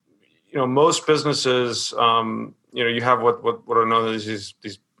most businesses, you have what are known as these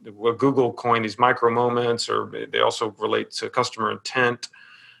what Google coined these micro moments, or they also relate to customer intent.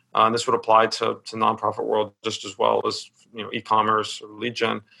 And this would apply to nonprofit world just as well as e-commerce or lead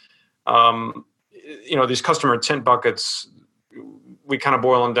gen. These customer intent buckets, we kind of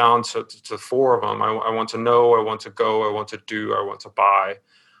boil them down to four of them. I want to know, I want to go, I want to do, I want to buy.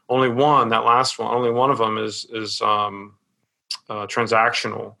 Only one, that last one, only one of them is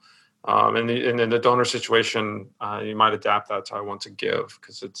transactional. And in the donor situation, you might adapt that to I want to give,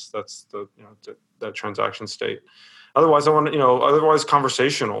 because that's that transaction state. Otherwise, otherwise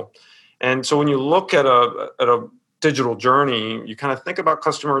conversational. And so when you look at a digital journey, you kind of think about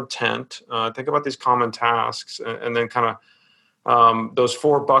customer intent, think about these common tasks, and then kind of those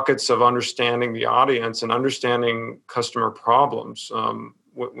four buckets of understanding the audience and understanding customer problems.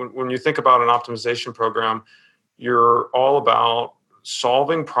 When you think about an optimization program, you're all about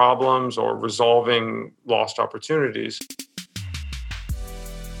solving problems or resolving lost opportunities.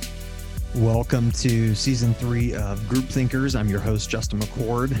 Welcome to season 3 of Group Thinkers. I'm your host, Justin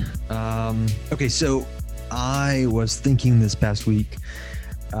McCord. Okay, so I was thinking this past week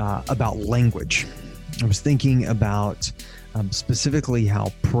about language. I was thinking about specifically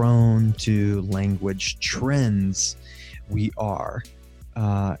how prone to language trends we are.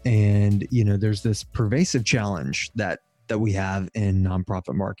 And there's this pervasive challenge that we have in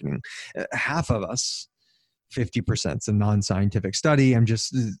nonprofit marketing. Half of us, 50%, it's a non-scientific study. I'm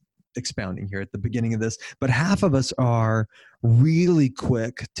just expounding here at the beginning of this, but half of us are really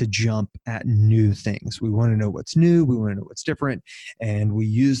quick to jump at new things. We want to know what's new. We want to know what's different. And we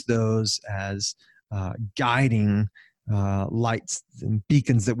use those as guiding lights and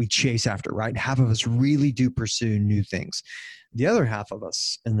beacons that we chase after, right? Half of us really do pursue new things. The other half of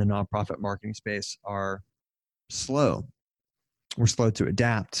us in the nonprofit marketing space are slow. We're slow to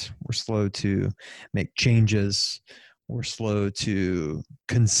adapt. We're slow to make changes. We're slow to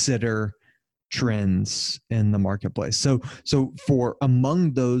consider trends in the marketplace. So for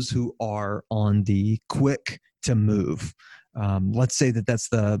among those who are on the quick to move, let's say that's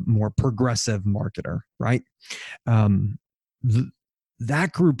the more progressive marketer, right? That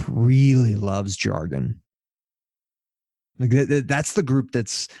group really loves jargon. That's the group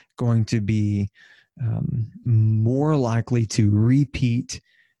that's going to be more likely to repeat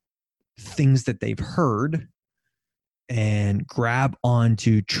things that they've heard and grab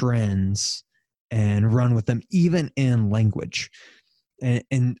onto trends and run with them, even in language.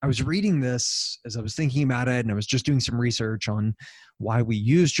 And I was reading this as I was thinking about it, and I was just doing some research on why we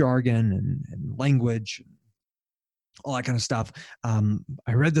use jargon and language, all that kind of stuff.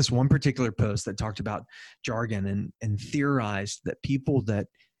 I read this one particular post that talked about jargon and theorized that people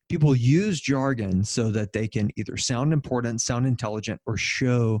use jargon so that they can either sound important, sound intelligent, or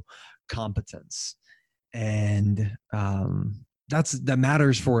show competence. And that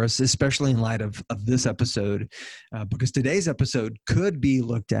matters for us, especially in light of this episode, because today's episode could be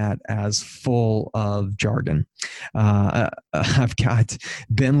looked at as full of jargon. I've got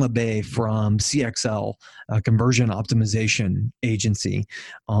Ben Labay from CXL, a conversion optimization agency,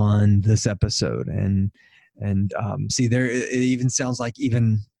 on this episode. And see there, it even sounds like,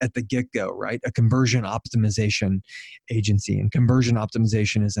 even at the get-go, right? A conversion optimization agency. And conversion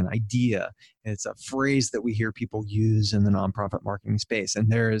optimization is an idea. It's a phrase that we hear people use in the nonprofit marketing space. And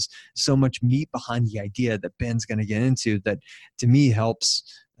there is so much meat behind the idea that Ben's going to get into that, to me, helps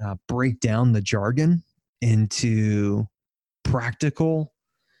break down the jargon into practical,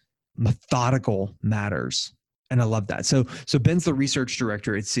 methodical matters. And I love that. So Ben's the research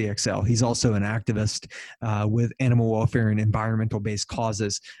director at CXL. He's also an activist with animal welfare and environmental-based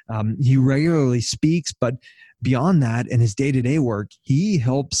causes. He regularly speaks, but beyond that, in his day-to-day work, he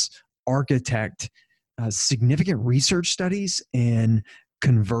helps architect significant research studies and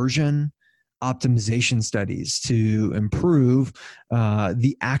conversion optimization studies to improve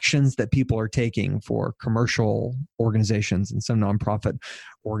the actions that people are taking for commercial organizations and some nonprofit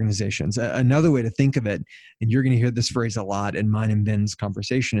organizations. Another way to think of it, and you're going to hear this phrase a lot in mine and Ben's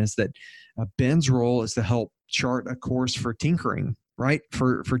conversation, is that Ben's role is to help chart a course for tinkering, right?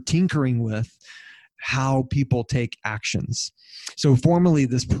 For tinkering with how people take actions. So formally,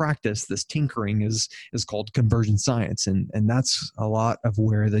 this practice, this tinkering, is called conversion science, and that's a lot of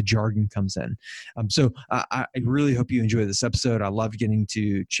where the jargon comes in. So I really hope you enjoy this episode. I love getting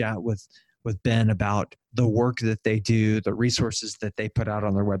to chat with Ben about the work that they do, the resources that they put out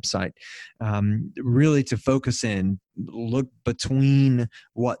on their website, really to focus in, look between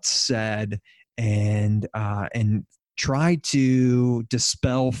what's said, and try to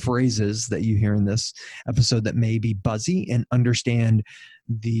dispel phrases that you hear in this episode that may be buzzy and understand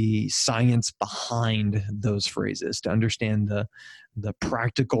the science behind those phrases, to understand the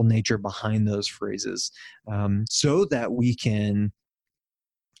practical nature behind those phrases, so that we can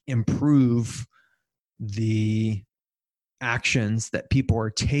improve the actions that people are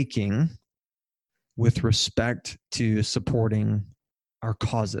taking with respect to supporting our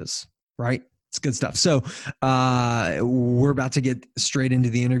causes, right? It's good stuff. So we're about to get straight into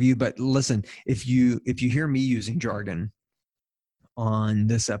the interview, but listen, if you hear me using jargon on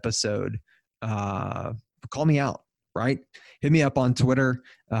this episode, call me out, right? Hit me up on Twitter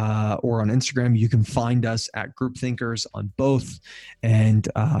or on Instagram. You can find us at Group Thinkers on both. And,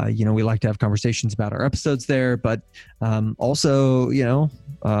 we like to have conversations about our episodes there, but also,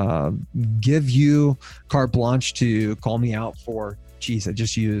 give you carte blanche to call me out for, geez, I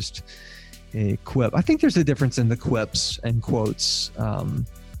just used a quip. I think there's a difference in the quips and quotes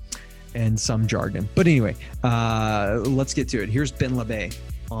and some jargon. But anyway, let's get to it. Here's Ben Labay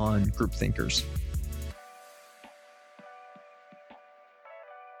on Group Thinkers.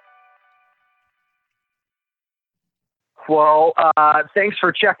 Well, thanks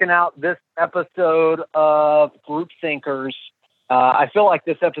for checking out this episode of Group Thinkers. I feel like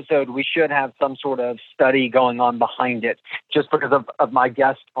this episode, we should have some sort of study going on behind it, just because of my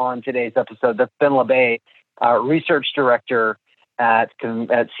guest on today's episode. That's Ben Labay, research director at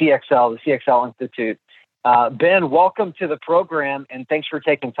CXL, the CXL Institute. Ben, welcome to the program, and thanks for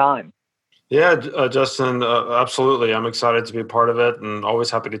taking time. Yeah, Justin, absolutely. I'm excited to be a part of it, and always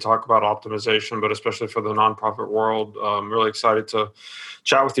happy to talk about optimization, but especially for the nonprofit world. I'm really excited to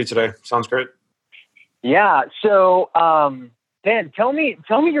chat with you today. Sounds great. Yeah. So, Ben, tell me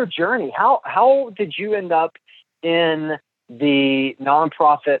your journey. How did you end up in the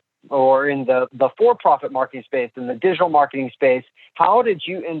nonprofit or in the for-profit marketing space, in the digital marketing space? How did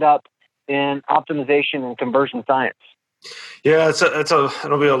you end up in optimization and conversion science? Yeah,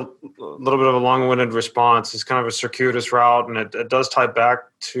 it'll be a little bit of a long-winded response. It's kind of a circuitous route, and it does tie back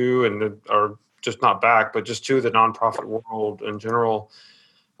to, or just not back, but just to the nonprofit world in general.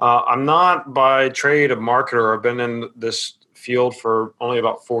 I'm not by trade a marketer. I've been in this field for only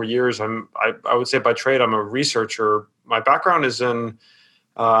about 4 years. I would say by trade I'm a researcher. My background is in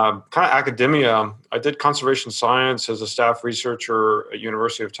kind of academia. I did conservation science as a staff researcher at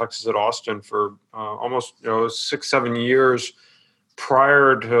University of Texas at Austin for almost 6-7 years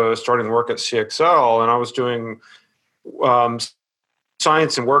prior to starting work at CXL, and I was doing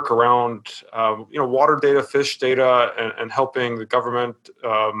science and work around water data, fish data, and helping the government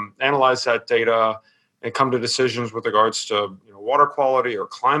analyze that data and come to decisions with regards to water quality or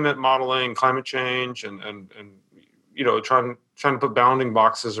climate modeling, climate change, and trying to put bounding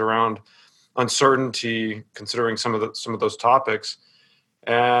boxes around uncertainty, considering some of those topics.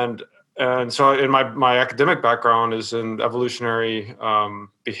 And so in my academic background is in evolutionary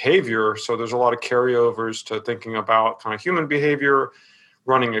behavior. So there's a lot of carryovers to thinking about kind of human behavior,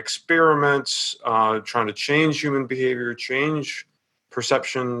 running experiments, trying to change human behavior, change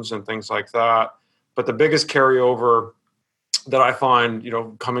perceptions and things like that. But the biggest carryover that I find,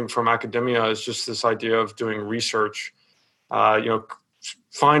 coming from academia is just this idea of doing research,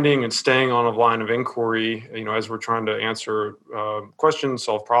 finding and staying on a line of inquiry, as we're trying to answer questions,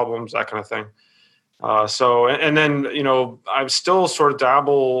 solve problems, that kind of thing. Then, I still sort of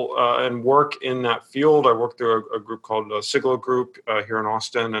dabble and work in that field. I work through a group called Siglo Group here in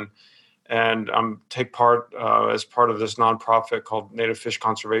Austin, and take part as part of this nonprofit called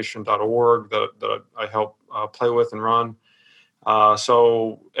nativefishconservation.org that I help play with and run. And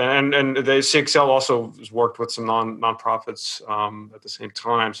the CXL also has worked with some nonprofits at the same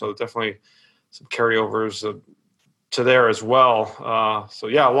time. So definitely some carryovers to there as well.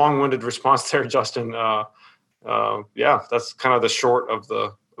 Long-winded response there, Justin. That's kind of the short of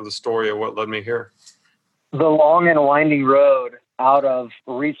the story of what led me here. The long and winding road out of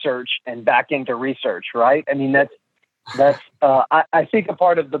research and back into research, right? I mean, that's I think a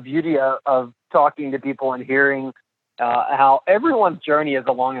part of the beauty of talking to people and hearing how everyone's journey is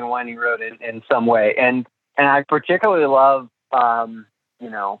a long and winding road in some way. And I particularly love, how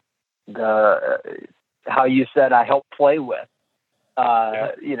you said, I help play with,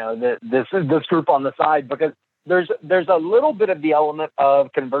 this group on the side, because there's a little bit of the element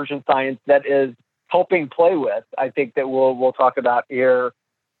of conversion science that is helping play with, I think, that we'll talk about here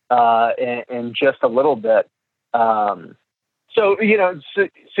in just a little bit. So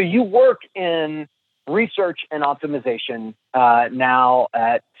you work in research and optimization now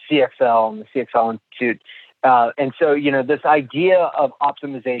at CXL and the CXL Institute. And so, this idea of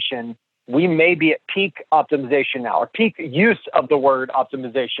optimization, we may be at peak optimization now, or peak use of the word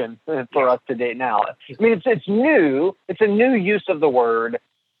optimization for us today now. I mean, it's new. It's a new use of the word,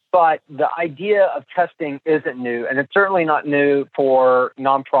 but the idea of testing isn't new, and it's certainly not new for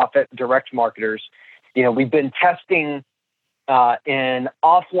nonprofit direct marketers. You know, we've been testing in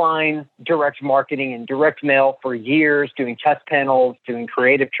offline direct marketing and direct mail for years, doing test panels, doing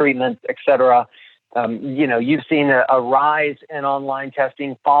creative treatments, et cetera. You know, you've seen a rise in online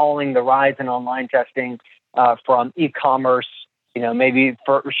testing, following the rise in online testing from e-commerce, you know, maybe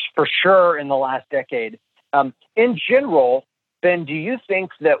for sure in the last decade. In general, Ben, do you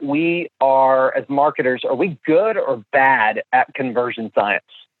think that we are, as marketers, are we good or bad at conversion science?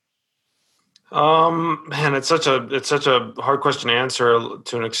 Man, it's such a hard question to answer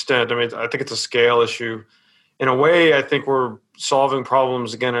to an extent. I mean, I think it's a scale issue. In a way, I think we're solving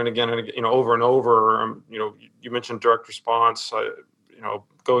problems again and again and again, you know, over and over. You know, you mentioned direct response. You know,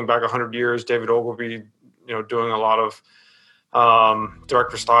 going back 100 years, David Ogilvy, you know, doing a lot of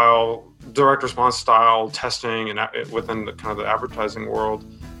direct response style testing and within the kind of the advertising world.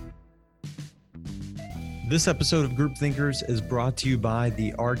 This episode of Group Thinkers is brought to you by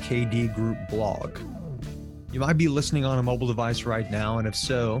the RKD Group blog. You might be listening on a mobile device right now, and if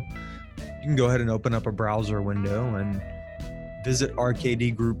so, you can go ahead and open up a browser window and visit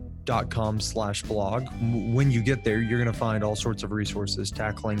rkdgroup.com/blog. When you get there, you're going to find all sorts of resources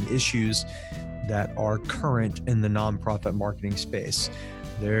tackling issues that are current in the nonprofit marketing space.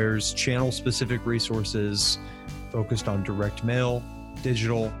 There's channel-specific resources focused on direct mail,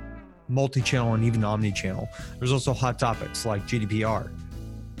 digital, multi-channel, and even omni-channel. There's also hot topics like GDPR,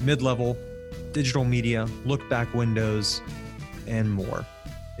 mid-level, digital media, look-back windows, and more.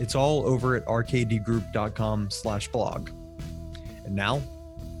 It's all over at rkdgroup.com/blog. And now,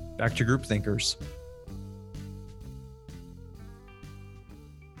 back to Group Thinkers.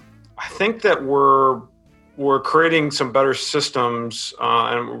 I think that we're creating some better systems,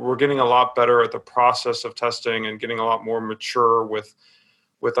 and we're getting a lot better at the process of testing and getting a lot more mature with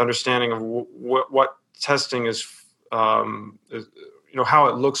understanding of what testing is, you know, how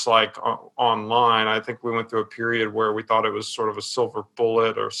it looks like online. I think we went through a period where we thought it was sort of a silver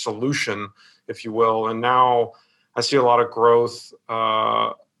bullet or solution, if you will. And now I see a lot of growth.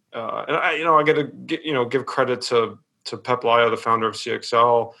 And I get to give credit to Pep Laya, the founder of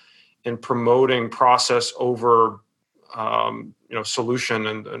CXL, in promoting process over, solution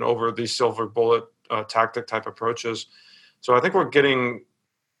and over these silver bullet tactic type approaches. So I think we're getting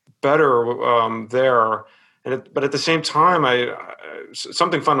better there. But at the same time,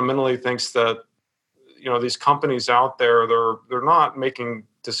 something fundamentally thinks that, you know, these companies out there, they're not making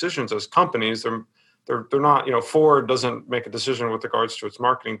decisions as companies. They're not, you know, Ford doesn't make a decision with regards to its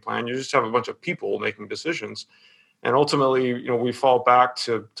marketing plan. You just have a bunch of people making decisions. And ultimately, you know, we fall back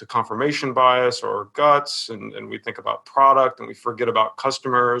to confirmation bias or guts, and we think about product and we forget about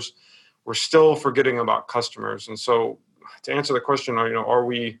customers. We're still forgetting about customers. And so to answer the question, you know, are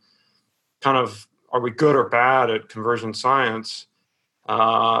we good or bad at conversion science?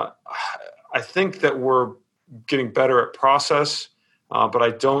 I think that we're getting better at process, but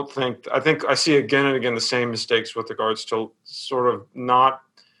I think I see again and again the same mistakes with regards to sort of not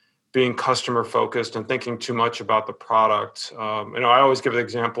being customer focused and thinking too much about the product. You know, I always give the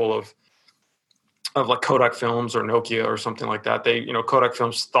example of like Kodak Films or Nokia or something like that. Kodak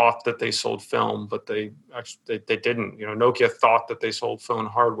Films thought that they sold film, but they didn't. You know, Nokia thought that they sold phone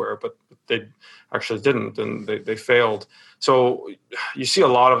hardware, but they actually didn't, and they failed. So you see a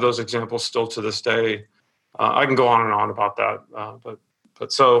lot of those examples still to this day. I can go on and on about that,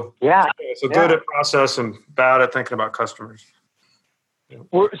 but so yeah, so good at process and bad at thinking about customers.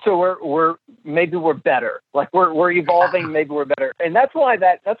 We're maybe we're better. Like we're evolving. Maybe we're better, and that's why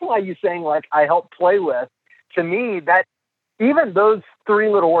you saying like I help play with. To me, that even those three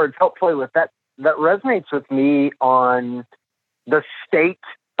little words, help play with, that resonates with me on the state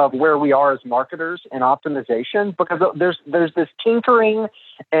of where we are as marketers in optimization, because there's this tinkering,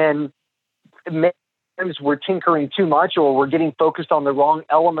 and sometimes we're tinkering too much, or we're getting focused on the wrong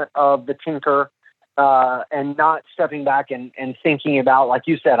element of the tinker. And not stepping back and thinking about, like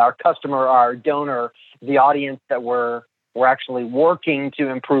you said, our customer, our donor, the audience that we're actually working to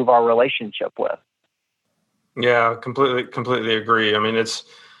improve our relationship with. Yeah, completely agree. I mean, it's,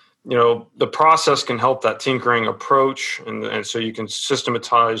 you know, the process can help that tinkering approach, and so you can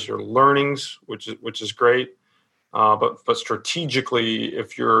systematize your learnings, which is great. But strategically,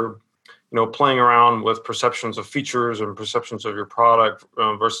 if you're, you know, playing around with perceptions of features and perceptions of your product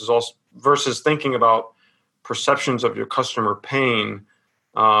versus thinking about perceptions of your customer pain,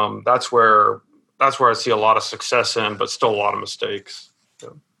 that's where I see a lot of success in, but still a lot of mistakes.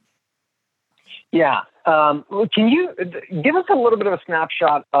 So. Yeah. Can you give us a little bit of a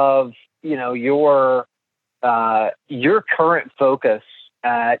snapshot of, your current focus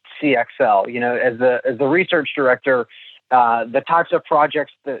at CXL? As the research director, the types of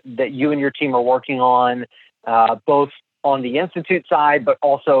projects that you and your team are working on, both on the institute side, but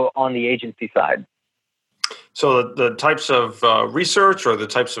also on the agency side. So the types of research or the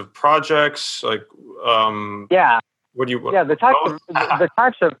types of projects, like yeah, what do you? Yeah, the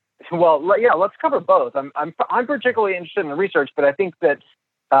types of. Well, yeah, let's cover both. I'm particularly interested in the research, but I think that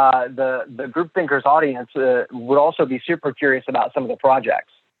the group thinkers audience would also be super curious about some of the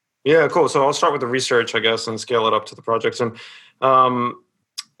projects. Yeah, cool. So I'll start with the research, I guess, and scale it up to the projects. And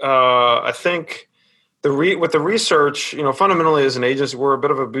I think with the research, fundamentally as an agency, we're a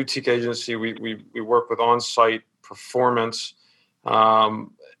bit of a boutique agency. We work with on-site performance,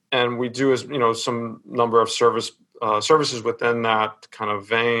 and we do some number of services within that kind of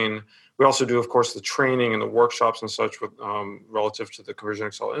vein. We also do, of course, the training and the workshops and such with relative to the Conversion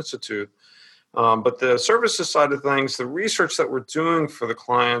Excel Institute. But the services side of things, the research that we're doing for the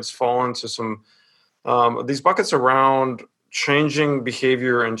clients fall into some these buckets around changing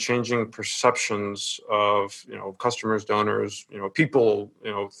behavior and changing perceptions of customers, donors, people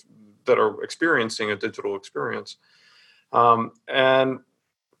that are experiencing a digital experience, and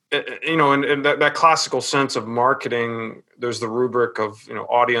in that classical sense of marketing, there's the rubric of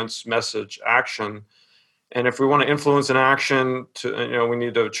audience, message, action. And if we want to influence an action, we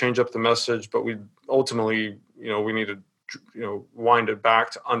need to change up the message, but we ultimately, we need to, wind it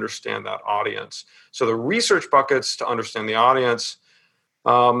back to understand that audience. So the research buckets to understand the audience,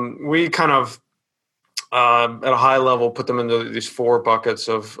 we kind of, at a high level, put them into these four buckets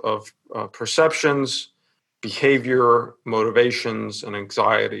of perceptions, behavior, motivations, and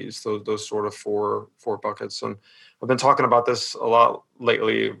anxieties. Those sort of four buckets. And I've been talking about this a lot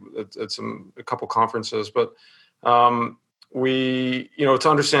lately at a couple conferences, but we, to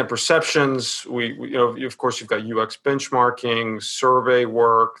understand perceptions, we of course, you've got UX benchmarking, survey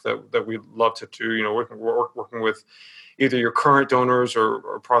work that we love to do, working with either your current donors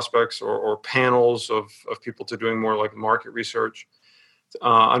or prospects or panels of people to doing more like market research.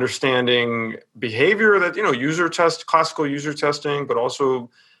 Understanding behavior that, classical user testing, but also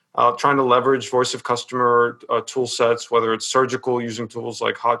trying to leverage voice of customer tool sets, whether it's surgical using tools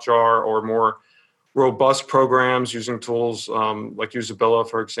like Hotjar or more robust programs using tools like Usabilla,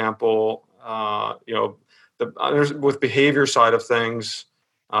 for example. With behavior side of things,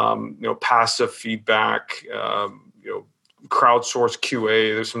 passive feedback, crowdsourced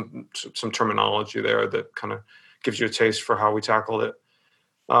QA. There's some terminology there that kind of gives you a taste for how we tackled it.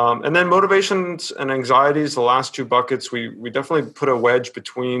 And then motivations and anxieties, the last two buckets, we definitely put a wedge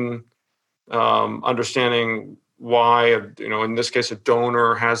between understanding why, in this case, a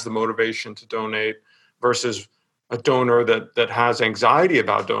donor has the motivation to donate versus a donor that has anxiety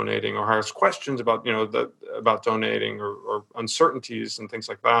about donating or has questions about, about donating or uncertainties and things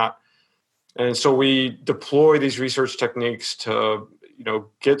like that. And so we deploy these research techniques to,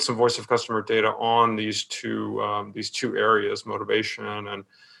 get some voice of customer data on these two areas, motivation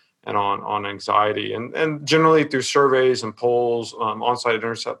and on anxiety, and generally through surveys and polls, on-site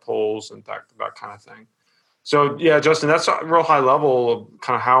intercept polls, and that kind of thing. So yeah, Justin, that's a real high level of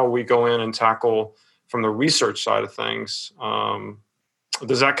kind of how we go in and tackle from the research side of things.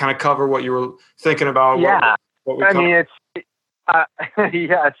 Does that kind of cover what you were thinking about? Yeah,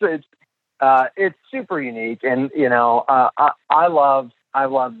 it's super unique, and I love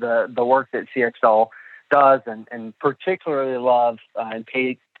the work that CXL does, and particularly love and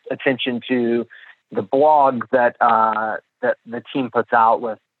pay attention to the blog that the team puts out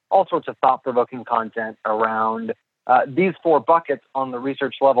with all sorts of thought-provoking content around these four buckets on the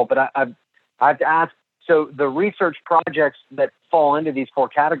research level. But I have to ask, so the research projects that fall into these four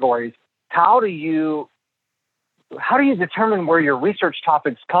categories, how do you determine where your research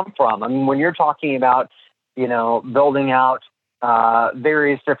topics come from? I mean, when you're talking about, building out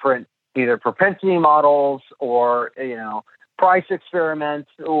various different either propensity models or, price experiments,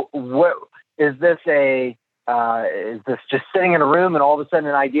 what is this is this just sitting in a room and all of a sudden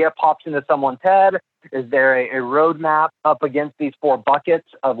an idea pops into someone's head? Is there a roadmap up against these four buckets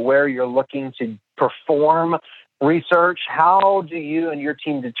of where you're looking to perform research? How do you and your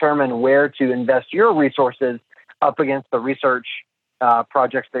team determine where to invest your resources up against the research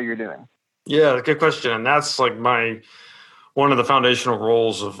projects that you're doing? Yeah, good question. And that's like one of the foundational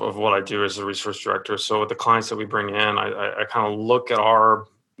roles of what I do as a research director. So with the clients that we bring in, I kind of look at our,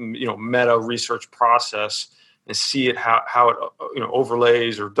 meta research process and see it how it,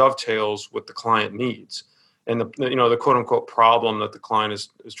 overlays or dovetails with the client needs and the quote unquote problem that the client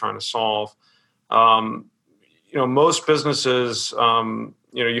is trying to solve. Um, most businesses,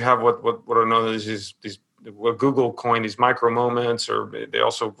 you have what are known as these what Google coined these micro moments, or they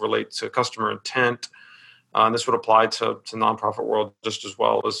also relate to customer intent. And this would apply to nonprofit world just as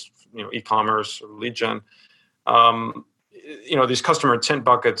well as e-commerce or lead gen. These customer intent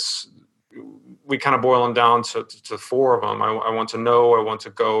buckets, we kind of boil them down to four of them. I want to know, I want to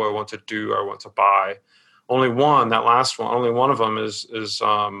go, I want to do, I want to buy. Only one, that last one, only one of them is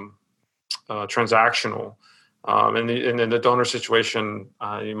transactional. And in the donor situation,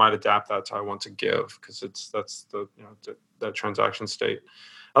 you might adapt that to I want to give, because that's the that transaction state.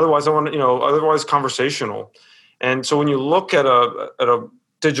 Otherwise, otherwise conversational. And so when you look at a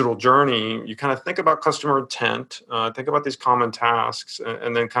digital journey, you kind of think about customer intent, think about these common tasks,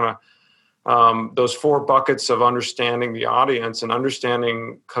 and then kind of those four buckets of understanding the audience and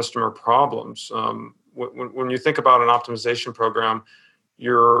understanding customer problems. When you think about an optimization program,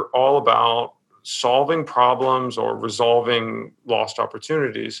 you're all about solving problems or resolving lost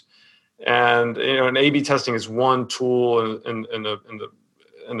opportunities. And and A/B testing is one tool in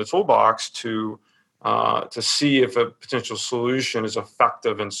the toolbox to see if a potential solution is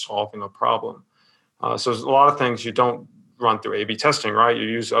effective in solving a problem. So there's a lot of things you don't run through A/B testing, right? You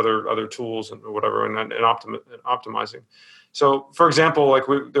use other tools and whatever and optimizing. So, for example, like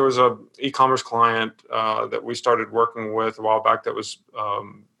there was a e-commerce client that we started working with a while back that was,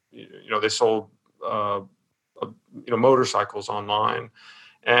 they sold, motorcycles online,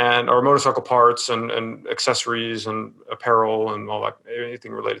 or motorcycle parts and accessories and apparel and all that,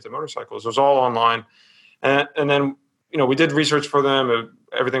 anything related to motorcycles. It was all online. And then, we did research for them.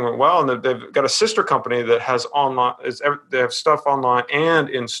 Everything went well. And they've got a sister company that has online, they have stuff online and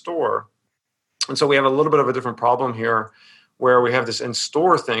in store. And so we have a little bit of a different problem here, where we have this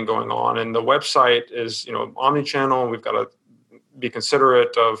in-store thing going on, and the website is, omni-channel. We've got to be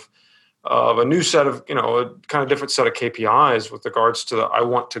considerate of a new set of, a kind of different set of KPIs with regards to the I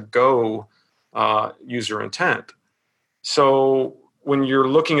want to go user intent. So when you're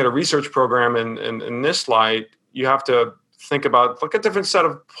looking at a research program in this light, you have to look at different set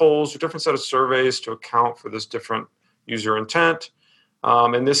of polls or different set of surveys to account for this different user intent.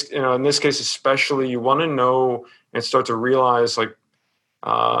 In this case especially, you want to know and start to realize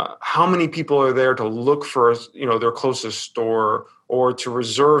how many people are there to look for their closest store, or to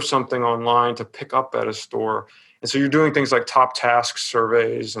reserve something online to pick up at a store. And so you're doing things like top task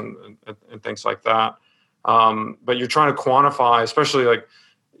surveys and things like that. But you're trying to quantify, especially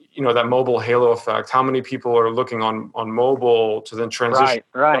that mobile halo effect. How many people are looking on mobile to then transition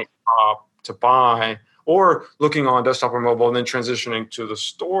right. to buy, or looking on desktop or mobile and then transitioning to the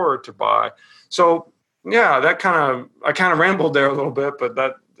store to buy. So yeah, I kind of rambled there a little bit, but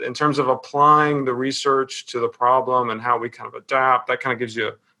that, in terms of applying the research to the problem and how we kind of adapt, that kind of gives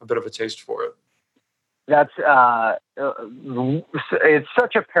you a bit of a taste for it. That's it's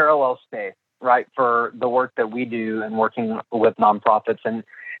such a parallel space, right, for the work that we do and working with nonprofits. And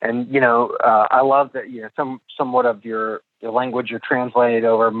I love that somewhat of your language you're translated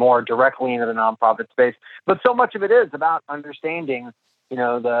over more directly into the nonprofit space, but so much of it is about understanding,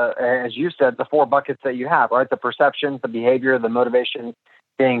 as you said, the four buckets that you have, right? The perceptions, the behavior, the motivations,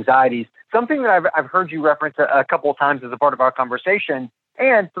 the anxieties. Something that I've heard you reference a couple of times as a part of our conversation,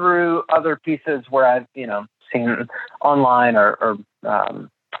 and through other pieces where I've seen online or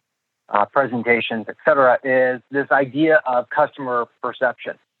presentations, et cetera, is this idea of customer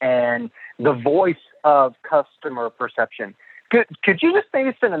perception and the voice of customer perception. Could you just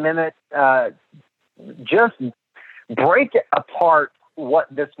maybe spend a minute just break apart what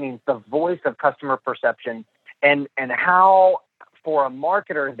this means, the voice of customer perception, and how, for a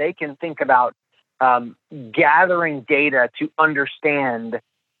marketer, they can think about gathering data to understand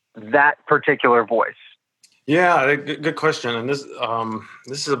that particular voice? Yeah, good question. And this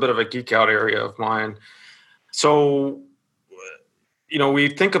is a bit of a geek out area of mine. So, we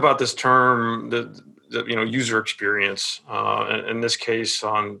think about this term, the user experience. In this case,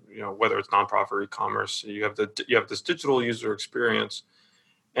 on whether it's nonprofit or e-commerce, you have this digital user experience,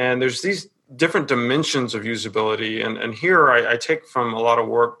 and there's these different dimensions of usability. And here I take from a lot of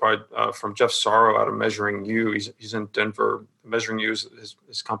work from Jeff Sorrow out of Measuring You. He's in Denver. Measuring You is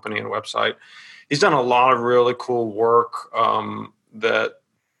his company and website. He's done a lot of really cool work that,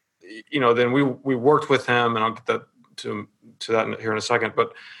 then we worked with him, and I'll get that to that here in a second.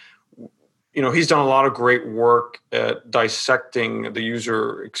 But, he's done a lot of great work at dissecting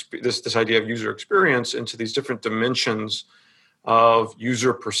the this idea of user experience into these different dimensions of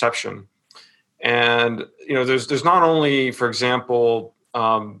user perception. And, there's not only, for example,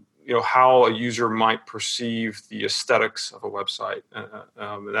 how a user might perceive the aesthetics of a website.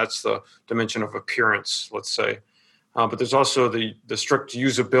 And that's the dimension of appearance, let's say. But there's also the strict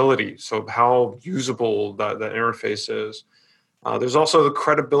usability, so how usable that interface is. There's also the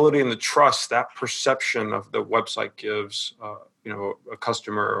credibility and the trust that perception of the website gives, a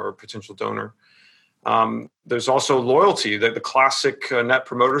customer or a potential donor. There's also loyalty, the classic Net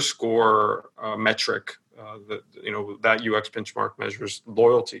Promoter Score metric that UX benchmark measures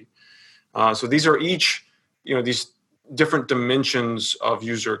loyalty. So these are each, these different dimensions of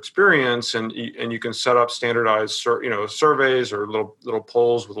user experience, and you can set up standardized, surveys or little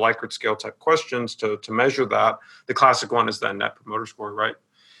polls with Likert scale type questions to measure that. The classic one is that Net Promoter Score, right?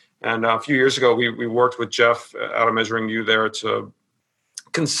 And a few years ago, we worked with Jeff out of Measuring You there to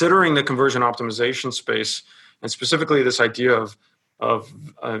considering the conversion optimization space, and specifically this idea of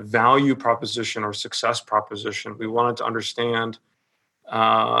a value proposition or success proposition. We wanted to understand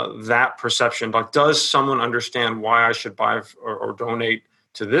that perception. Like, does someone understand why I should buy or donate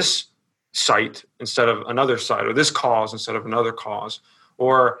to this site instead of another site, or this cause instead of another cause?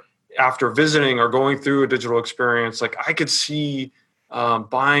 Or after visiting or going through a digital experience, like, I could see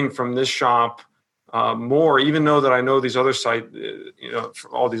buying from this shop more, even though that I know these other sites,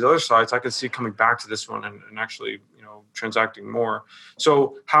 from all these other sites, I could see coming back to this one and actually, transacting more.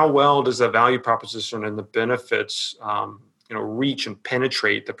 So how well does that value proposition and the benefits reach and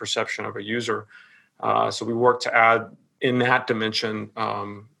penetrate the perception of a user? So we work to add in that dimension.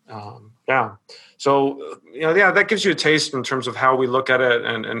 So, that gives you a taste in terms of how we look at it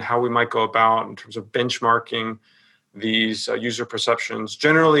and how we might go about in terms of benchmarking these user perceptions.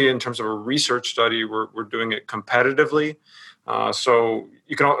 Generally, in terms of a research study, we're doing it competitively. So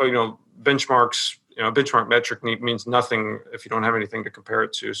you can, benchmarks, benchmark metric means nothing if you don't have anything to compare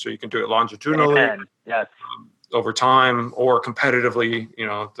it to. So you can do it longitudinally. Yes. Over time, or competitively,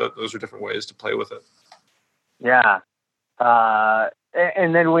 those are different ways to play with it. Yeah.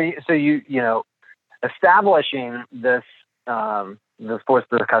 And then establishing this force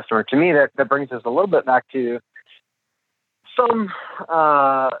for the customer, to me, that brings us a little bit back to some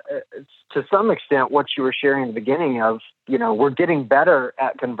extent what you were sharing in the beginning of, we're getting better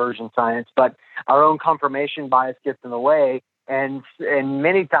at conversion science, but our own confirmation bias gets in the way. And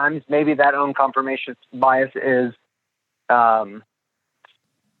many times, maybe that own confirmation bias is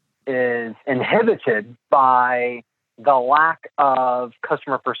inhibited by the lack of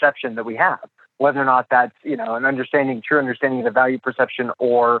customer perception that we have, whether or not that's true understanding of the value perception,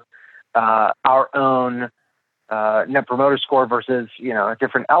 or our own Net Promoter Score versus a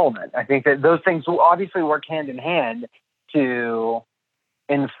different element. I think that those things will obviously work hand in hand to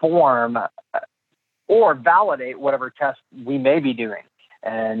inform or validate whatever test we may be doing.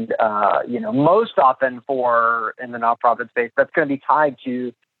 And, most often in the nonprofit space, that's going to be tied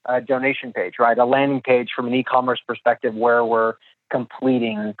to a donation page, right? A landing page from an e-commerce perspective where we're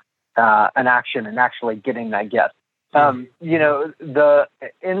completing an action and actually getting that gift. In the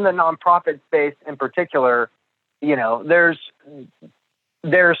nonprofit space in particular, there's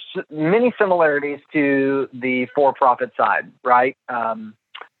many similarities to the for-profit side, right?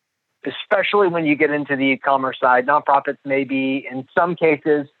 Especially when you get into the e-commerce side, nonprofits may be, in some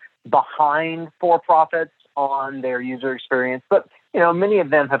cases, behind for-profits on their user experience, but many of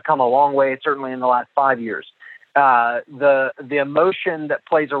them have come a long way, certainly in the last 5 years. The emotion that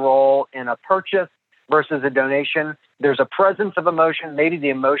plays a role in a purchase versus a donation, there's a presence of emotion. Maybe the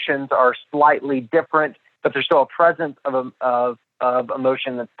emotions are slightly different, but there's still a presence of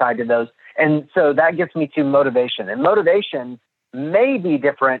emotion that's tied to those. And so that gets me to motivation. And motivation may be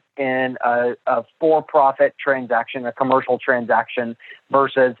different in a for-profit transaction, a commercial transaction,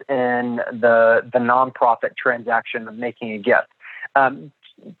 versus in the nonprofit transaction of making a gift.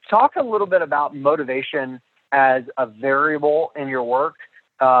 Talk a little bit about motivation as a variable in your work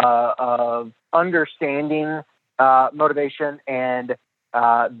of understanding motivation and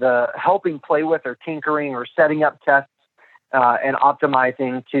the helping play with or tinkering or setting up tests and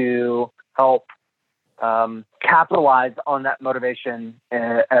optimizing to help capitalize on that motivation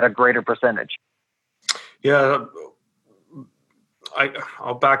at a greater percentage. Yeah,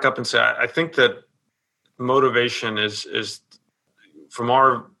 I'll back up and say I think that motivation is from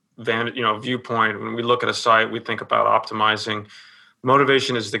our viewpoint. When we look at a site, we think about optimizing.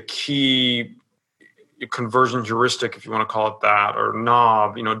 Motivation is the key conversion heuristic, if you want to call it that, or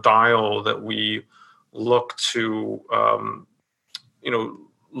knob, dial that we look to,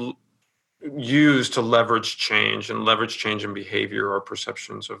 use to leverage change in behavior or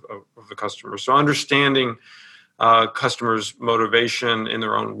perceptions of the customer. So understanding customers' motivation in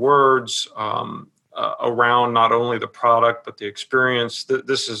their own words, around not only the product but the experience.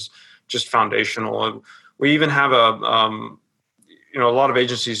 This is just foundational. And we even have a lot of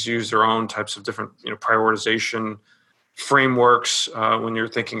agencies use their own types of different prioritization frameworks when you're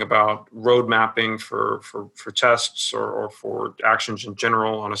thinking about road mapping for tests or for actions in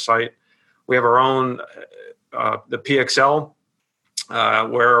general on a site. We have our own the PXL.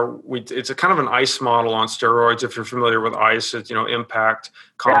 Where it's a kind of an ICE model on steroids. If you're familiar with ICE, it's impact,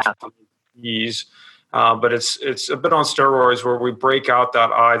 conflict, ease. But it's a bit on steroids, where we break out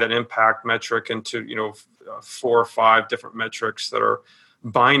that impact metric into 4 or 5 different metrics that are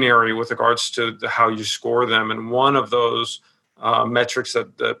binary with regards to how you score them. And one of those metrics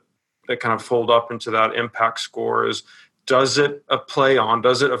that kind of fold up into that impact score is, does it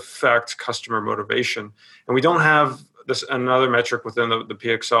affect customer motivation? And we don't have another metric within the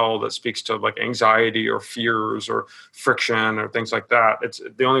PXL that speaks to like anxiety or fears or friction or things like that. It's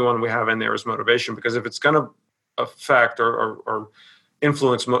the only one we have in there is motivation, because if it's going to affect or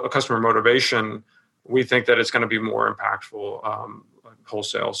influence customer motivation, we think that it's going to be more impactful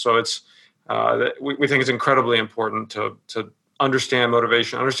wholesale. So it's we think it's incredibly important to understand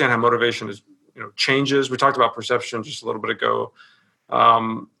motivation, understand how motivation is changes. We talked about perception just a little bit ago.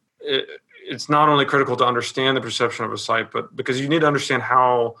 It's not only critical to understand the perception of a site, but because you need to understand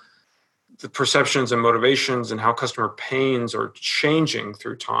how the perceptions and motivations and how customer pains are changing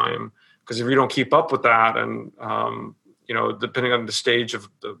through time. Because if you don't keep up with that, and depending on the stage of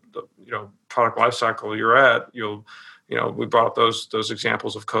the product lifecycle you're at, we brought up those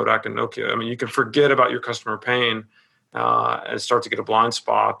examples of Kodak and Nokia. I mean, you can forget about your customer pain and start to get a blind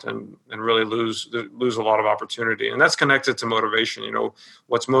spot and really lose a lot of opportunity. And that's connected to motivation.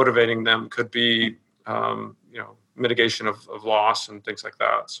 What's motivating them could be, mitigation of loss and things like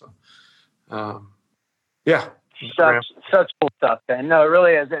that. So, yeah. Such cool stuff, Ben. No, it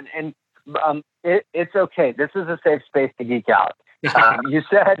really is. And it's okay. This is a safe space to geek out. You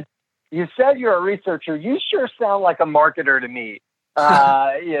said you're a researcher. You sure sound like a marketer to me.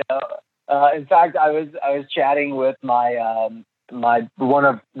 In fact, I was chatting with my one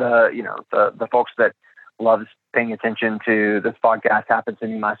of the folks that loves paying attention to this podcast. Happens to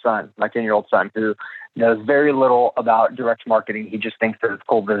be my son, my 10-year-old son, who knows very little about direct marketing. He just thinks that it's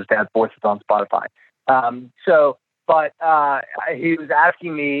cool that his dad's voice is on Spotify. But he was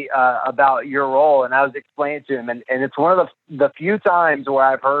asking me about your role, and I was explaining to him, and it's one of the few times where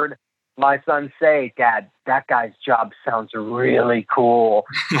I've heard my son say, "Dad, that guy's job sounds really cool."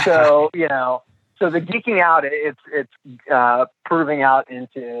 So, so the geeking out, it's proving out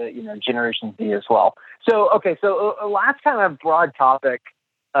into, Generation Z as well. So, okay. So last kind of broad topic,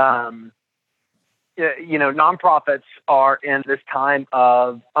 nonprofits are in this time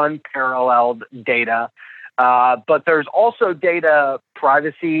of unparalleled data, but there's also data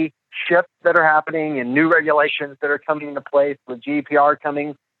privacy shifts that are happening and new regulations that are coming into place, with GDPR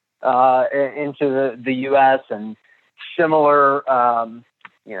coming into the U.S. and similar,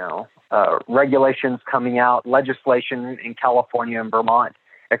 regulations coming out, legislation in California and Vermont,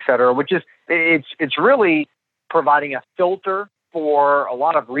 et cetera, which is, it's really providing a filter for a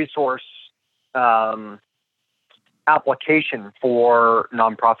lot of resource application for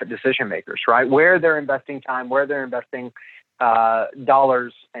nonprofit decision makers, right? Where they're investing time, where they're investing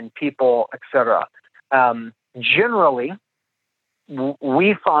dollars and people, et cetera. Generally,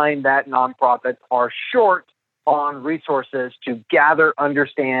 we find that nonprofits are short on resources to gather,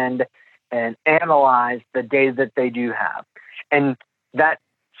 understand, and analyze the data that they do have. And that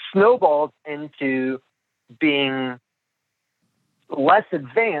snowballs into being less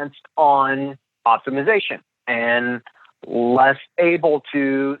advanced on optimization and less able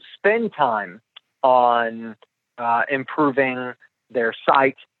to spend time on improving their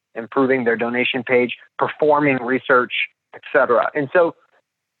site, improving their donation page, performing research, etc. And so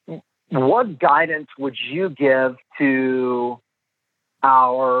what guidance would you give to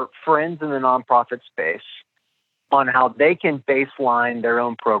our friends in the nonprofit space on how they can baseline their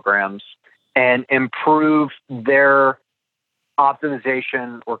own programs and improve their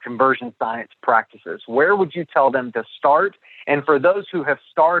optimization or conversion science practices? Where would you tell them to start? And for those who have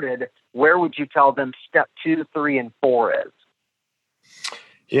started, where would you tell them step 2, 3, and 4 is?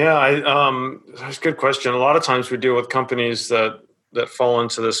 Yeah, that's a good question. A lot of times we deal with companies that fall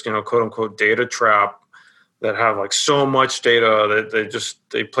into this, quote unquote, data trap, that have like so much data that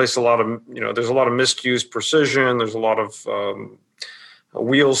they place a lot of, there's a lot of misused precision. There's a lot of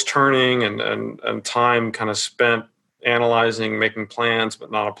wheels turning and time kind of spent analyzing, making plans,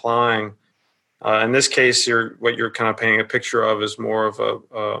 but not applying. In this case, what you're kind of painting a picture of is more of a,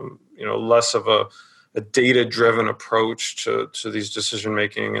 less of a data-driven approach to these decision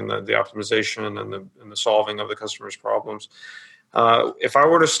making and the optimization and the solving of the customer's problems. If I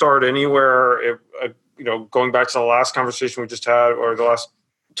were to start anywhere, going back to the last conversation we just had, or the last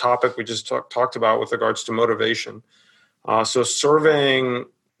topic we just talked about with regards to motivation. So surveying,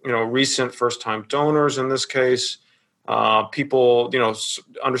 recent first-time donors in this case, people,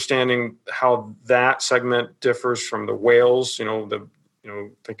 understanding how that segment differs from the whales,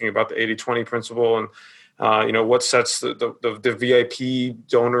 thinking about the 80-20 principle, and what sets the VIP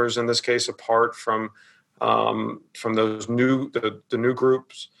donors in this case apart from those the new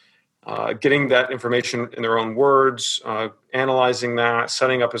groups. Getting that information in their own words, analyzing that,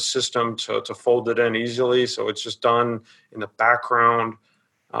 setting up a system to fold it in easily, so it's just done in the background.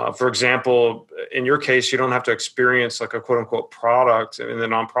 For example, in your case, you don't have to experience like a quote unquote product in the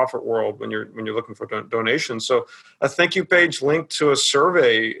nonprofit world when you're looking for donations. So a thank you page linked to a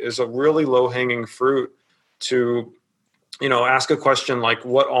survey is a really low hanging fruit to, ask a question like,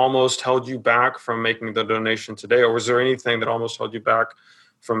 what almost held you back from making the donation today? Or was there anything that almost held you back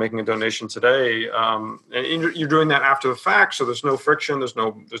from making a donation today? And you're doing that after the fact. So there's no friction. There's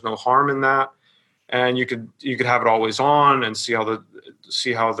no harm in that. And you could have it always on and see how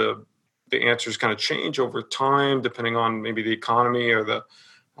the answers kind of change over time, depending on maybe the economy or the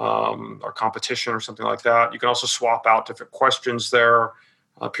or competition or something like that. You can also swap out different questions there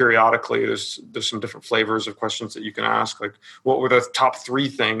periodically. There's some different flavors of questions that you can ask, like what were the top 3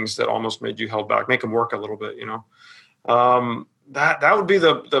 things that almost made you held back? Make them work a little bit, That would be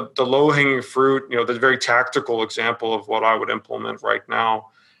the low hanging fruit, the very tactical example of what I would implement right now.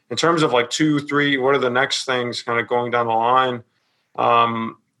 In terms of like 2, 3, what are the next things kind of going down the line?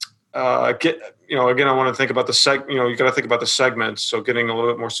 Again, I want to think about you got to think about the segments. So getting a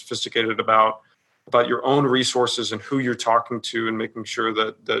little bit more sophisticated about your own resources and who you're talking to, and making sure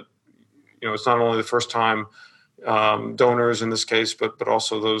that it's not only the first time donors in this case, but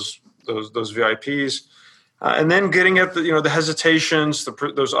also those VIPs. And then getting at the hesitations,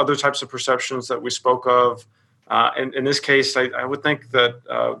 those other types of perceptions that we spoke of. And in this case, I would think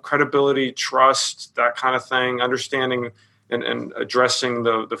that credibility, trust, that kind of thing, understanding and addressing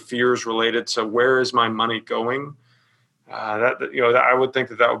the fears related to where is my money going. That I would think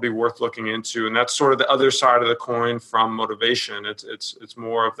that would be worth looking into, and that's sort of the other side of the coin from motivation. It's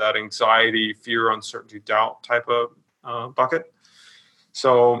more of that anxiety, fear, uncertainty, doubt type of bucket.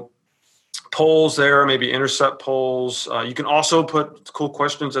 So polls there, maybe intercept polls. You can also put cool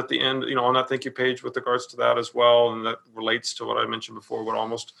questions at the end, on that thank you page with regards to that as well. And that relates to what I mentioned before, what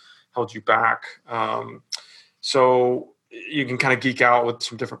almost held you back. So you can kind of geek out with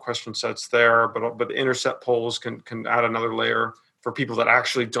some different question sets there, but the intercept polls can add another layer for people that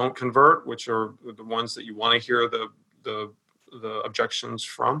actually don't convert, which are the ones that you want to hear the objections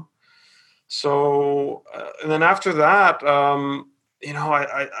from. So, and then after that,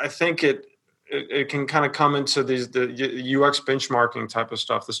 I think it can kind of come into the UX benchmarking type of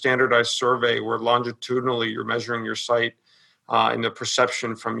stuff, the standardized survey where longitudinally you're measuring your site and the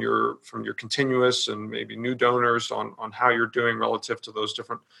perception from your continuous and maybe new donors on how you're doing relative to those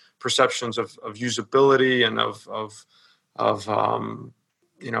different perceptions of usability and of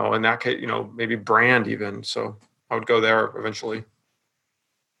in that case, maybe brand even. So I would go there eventually.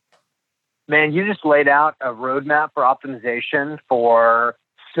 Man, you just laid out a roadmap for optimization for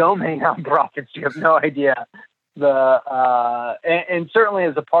so many nonprofits. You have no idea. And certainly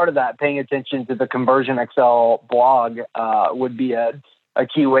as a part of that, paying attention to the Conversion Excel blog would be a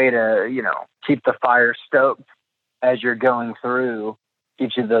key way to, keep the fire stoked as you're going through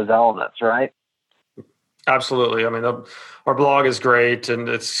each of those elements, right? Absolutely. I mean, our blog is great, and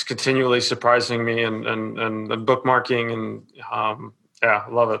it's continually surprising me, and the bookmarking, and I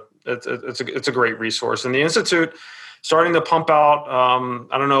love it. It's a great resource, and the Institute starting to pump out.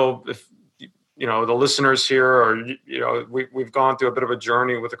 I don't know if the listeners here, or we've gone through a bit of a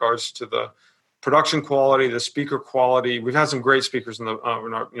journey with regards to the production quality, the speaker quality. We've had some great speakers in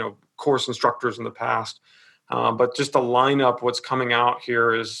the course instructors in the past, but just to line up what's coming out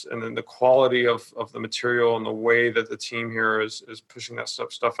here and then the quality of the material and the way that the team here is pushing that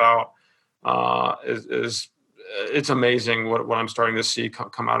stuff out it's amazing what I'm starting to see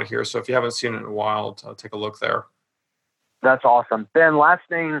come out of here. So if you haven't seen it in a while, take a look there. That's awesome. Ben, last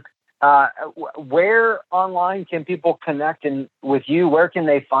thing, where online can people connect with you? Where can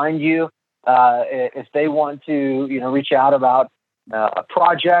they find you if they want to, reach out about a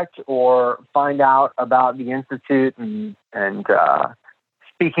project or find out about the Institute and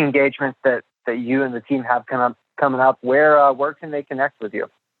speaking engagements that you and the team have coming up? Where can they connect with you?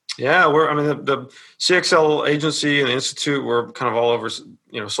 Yeah, the CXL agency and the institute, we're kind of all over,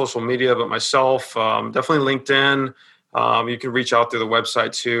 social media, but myself, definitely LinkedIn. You can reach out through the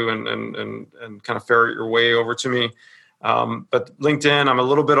website too, and kind of ferret your way over to me. But LinkedIn, I'm a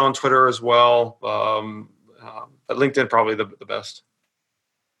little bit on Twitter as well. But LinkedIn probably the best.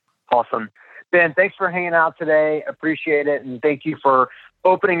 Awesome. Ben, thanks for hanging out today. Appreciate it. And thank you for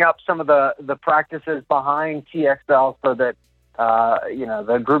opening up some of the practices behind TXL so that,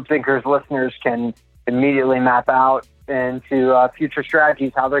 the Group Thinkers listeners can immediately map out into future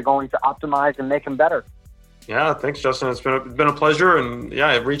strategies, how they're going to optimize and make them better. Yeah, thanks, Justin. It's been a pleasure. And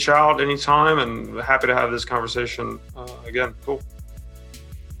yeah, reach out anytime and happy to have this conversation again. Cool.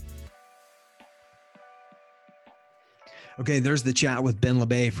 Okay, there's the chat with Ben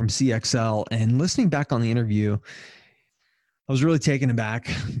Labay from CXL. And listening back on the interview, I was really taken aback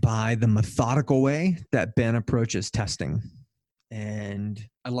by the methodical way that Ben approaches testing. And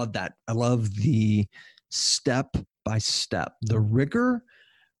I love that. I love the step by step, the rigor,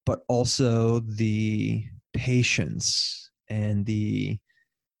 but also the patience and the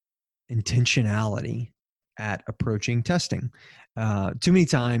intentionality at approaching testing. Too many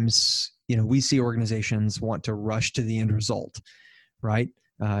times, we see organizations want to rush to the end result, right?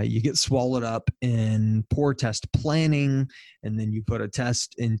 You get swallowed up in poor test planning, and then you put a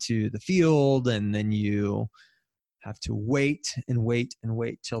test into the field, and then you have to wait and wait and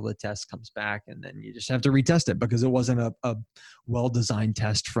wait till the test comes back, and then you just have to retest it because it wasn't a well-designed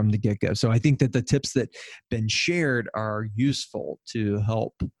test from the get-go. So I think that the tips that Ben shared are useful to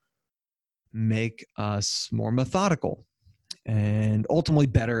help make us more methodical and ultimately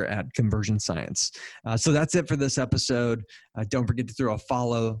better at conversion science. So that's it for this episode. Don't forget to throw a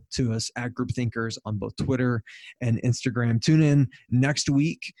follow to us at Group Thinkers on both Twitter and Instagram. Tune in next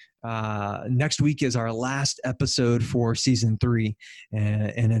week. Next week is our last episode for season 3,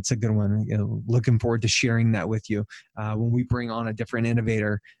 and it's a good one. Looking forward to sharing that with you when we bring on a different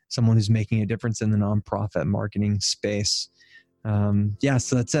innovator, someone who's making a difference in the nonprofit marketing space. So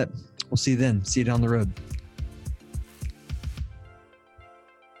that's it. We'll see you then. See you down the road.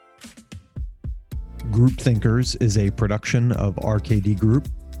 Group Thinkers is a production of RKD Group.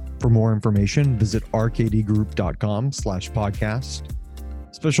 For more information, visit rkdgroup.com/podcast.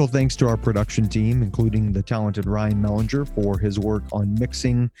 Special thanks to our production team, including the talented Ryan Mellinger for his work on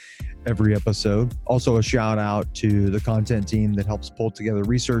mixing every episode. Also a shout out to the content team that helps pull together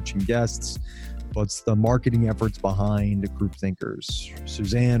research and guests, plus the marketing efforts behind Group Thinkers.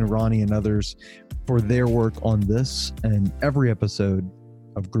 Suzanne, Ronnie, and others for their work on this and every episode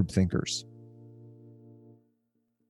of Group Thinkers.